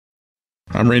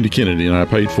I'm Randy Kennedy, and I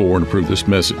paid for and approved this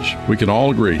message. We can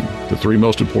all agree the three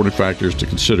most important factors to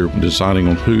consider when deciding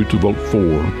on who to vote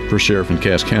for sheriff in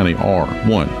Cass County are: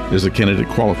 1, is the candidate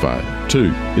qualified? 2,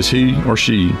 is he or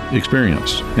she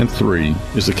experienced? And 3,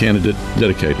 is the candidate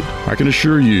dedicated? I can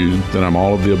assure you that I'm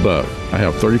all of the above. I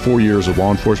have 34 years of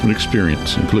law enforcement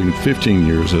experience, including 15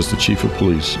 years as the chief of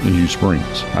police in Hughes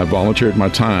Springs. I've volunteered my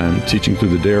time teaching through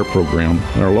the DARE program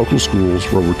in our local schools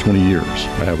for over 20 years.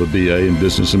 I have a BA in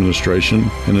business administration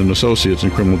and an associate's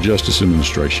in criminal justice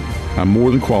administration. I'm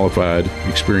more than qualified,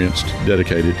 experienced,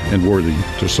 dedicated, and worthy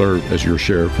to serve as your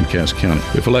sheriff in Cass County.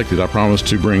 If elected, I promise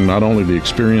to bring not only the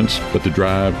experience, but the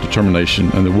drive, determination,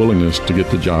 and the willingness to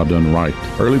get the job done right.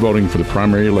 Early voting for the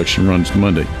primary election runs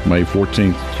Monday, May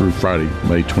 14th through Friday,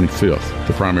 May 25th.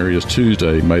 The primary is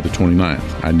Tuesday, May the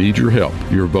 29th. I need your help.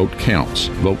 Your vote counts.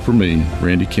 Vote for me,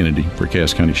 Randy Kennedy, for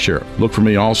Cass County Sheriff. Look for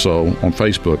me also on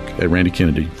Facebook at Randy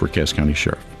Kennedy for Cass County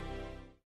Sheriff.